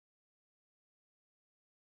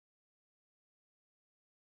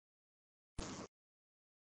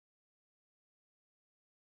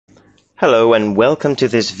Hello and welcome to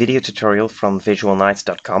this video tutorial from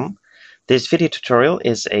visualnights.com. This video tutorial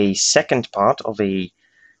is a second part of a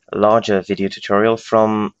larger video tutorial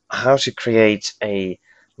from how to create a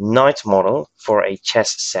knight model for a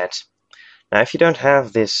chess set. Now if you don't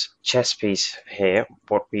have this chess piece here,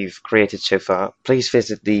 what we've created so far, please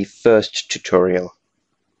visit the first tutorial.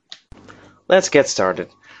 Let's get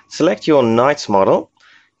started. Select your knight model,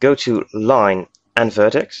 go to Line and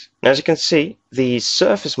Vertex. Now, as you can see, the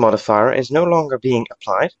surface modifier is no longer being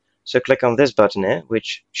applied, so click on this button here,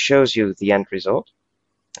 which shows you the end result.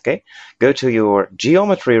 Okay, go to your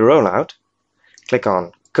geometry rollout, click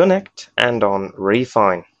on Connect and on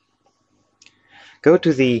Refine. Go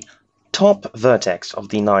to the top vertex of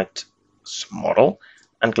the knight's model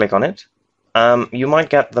and click on it. You might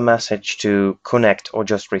get the message to connect or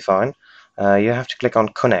just refine. You have to click on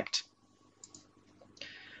Connect.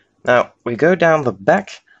 Now we go down the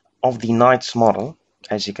back of the knight's model,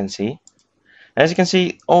 as you can see. As you can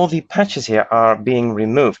see, all the patches here are being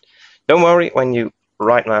removed. Don't worry, when you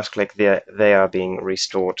right mouse click there, they are being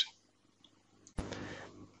restored.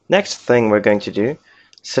 Next thing we're going to do,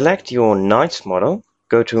 select your knight's model,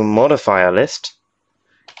 go to Modifier List,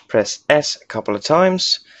 press S a couple of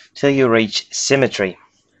times till you reach Symmetry.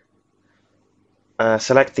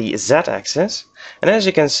 Select the Z-axis, and as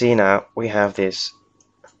you can see now, we have this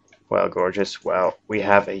gorgeous. Well, we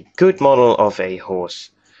have a good model of a horse.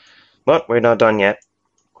 But we're not done yet.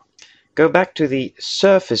 Go back to the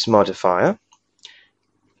surface modifier.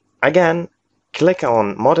 Again, click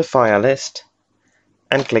on Modifier List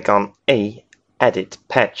and click on Edit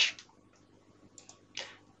Patch.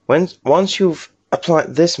 Once you've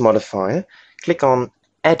applied this modifier, click on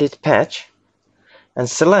Edit Patch and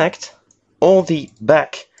select all the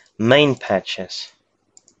back main patches.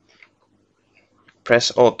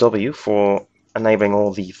 Press Alt-W for enabling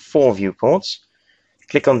all the 4 viewports.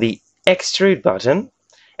 Click on the Extrude button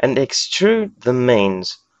and extrude the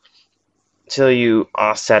mains till you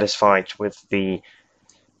are satisfied with the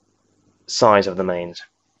size of the mains.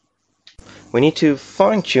 We need to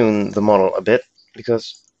fine-tune the model a bit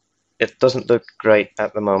because it doesn't look great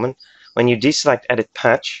at the moment. When you deselect Edit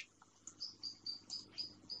Patch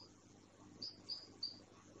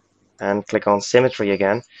and click on Symmetry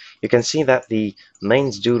again, you can see that the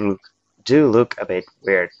mains do look a bit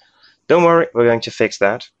weird. Don't worry, we're going to fix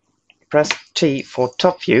that. Press T for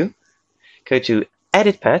top view, go to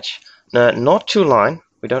Edit Patch, not to line,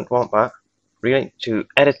 we don't want that. Really, to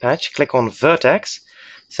Edit Patch, click on Vertex,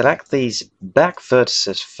 select these back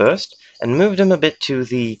vertices first, and move them a bit to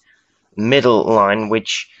the middle line,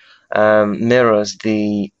 which mirrors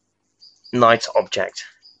the knight's object.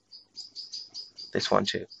 This one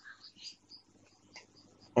too.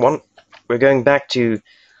 We're going back to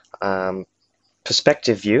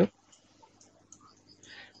perspective view,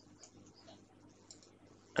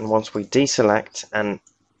 and once we deselect and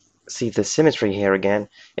see the symmetry here again,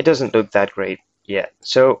 it doesn't look that great yet,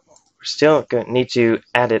 so we're still going to need to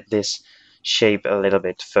edit this shape a little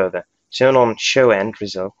bit further. Turn on Show End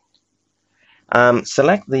Result.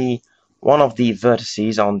 Select one of the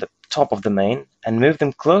vertices on the top of the main and move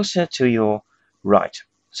them closer to your right,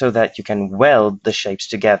 so that you can weld the shapes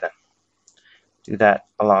together. Do that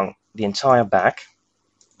along the entire back.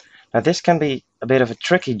 Now this can be a bit of a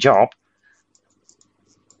tricky job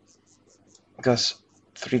because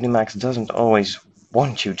 3D Max doesn't always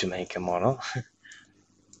want you to make a model.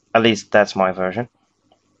 At least that's my version.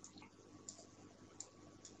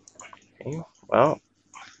 Okay, well,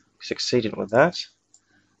 succeeded with that.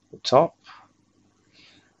 The top.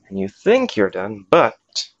 And you think you're done, but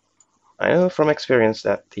I know from experience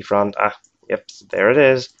that the front, yep, there it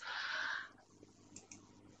is.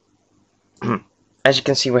 As you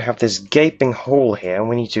can see, we have this gaping hole here, and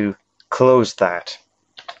we need to close that.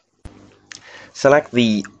 Select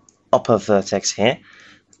the upper vertex here,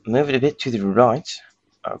 move it a bit to the right,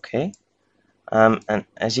 okay. And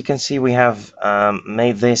as you can see, we have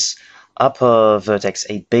made this upper vertex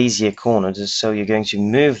a Bezier corner, so you're going to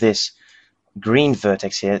move this green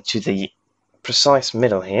vertex here to the precise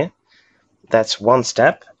middle here. That's one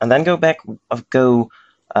step, and then go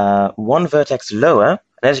one vertex lower,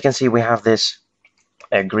 and as you can see, we have this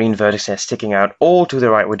green vertex here sticking out all to the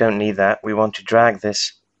right. We don't need that. We want to drag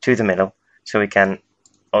this to the middle so we can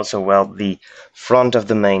also weld the front of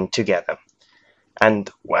the main together. And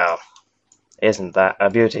well, isn't that a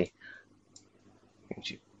beauty?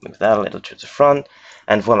 Move that a little to the front,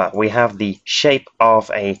 and voila, we have the shape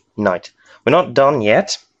of a knight. We're not done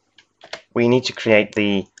yet. We need to create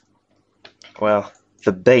the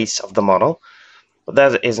base of the model, but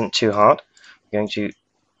that isn't too hard. We're going to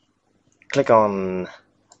click on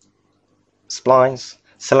Splines,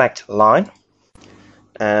 select line.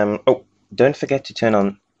 Oh, don't forget to turn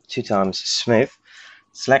on 2x smooth.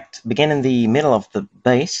 Select begin in the middle of the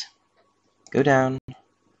base. Go down.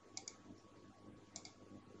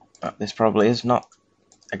 Oh, this probably is not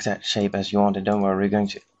exact shape as you wanted. Don't worry, we're going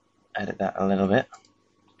to edit that a little bit.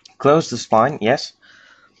 Close the spline, yes.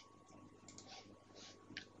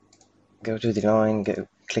 Go to the line,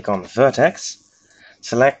 click on vertex.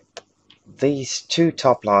 Select these two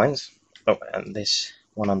top lines, oh, and this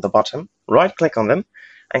one on the bottom. Right click on them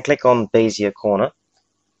and click on Bezier corner.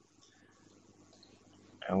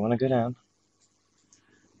 I want to go down.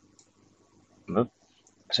 Move,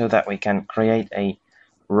 so that we can create a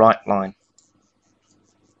right line.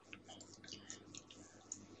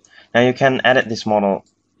 Now you can edit this model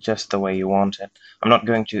just the way you want it. I'm not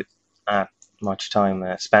going to add much time,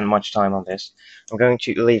 spend much time on this. I'm going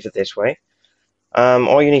to leave it this way.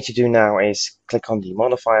 All you need to do now is click on the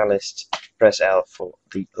modifier list, press L for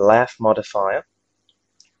the left modifier,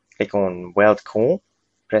 click on weld core,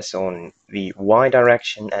 press on the Y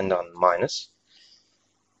direction and on minus.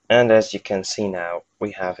 And as you can see now,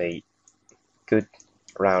 we have a good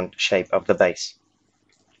round shape of the base.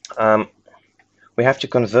 We have to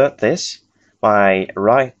convert this by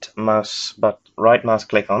right mouse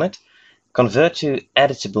click on it, convert to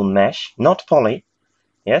editable mesh, not poly.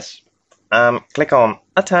 Yes. Click on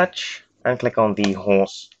attach and click on the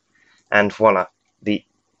horse, and voila, the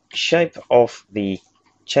shape of the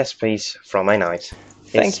chess piece from a knight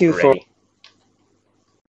is ready.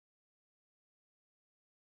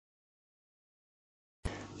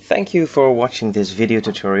 Thank you for watching this video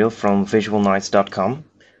tutorial from visualknights.com.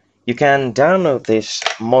 You can download this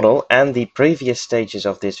model and the previous stages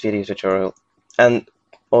of this video tutorial, and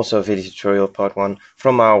also video tutorial part 1,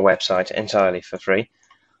 from our website entirely for free.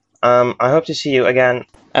 I hope to see you again,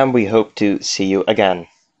 and we hope to see you again.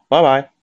 Bye bye.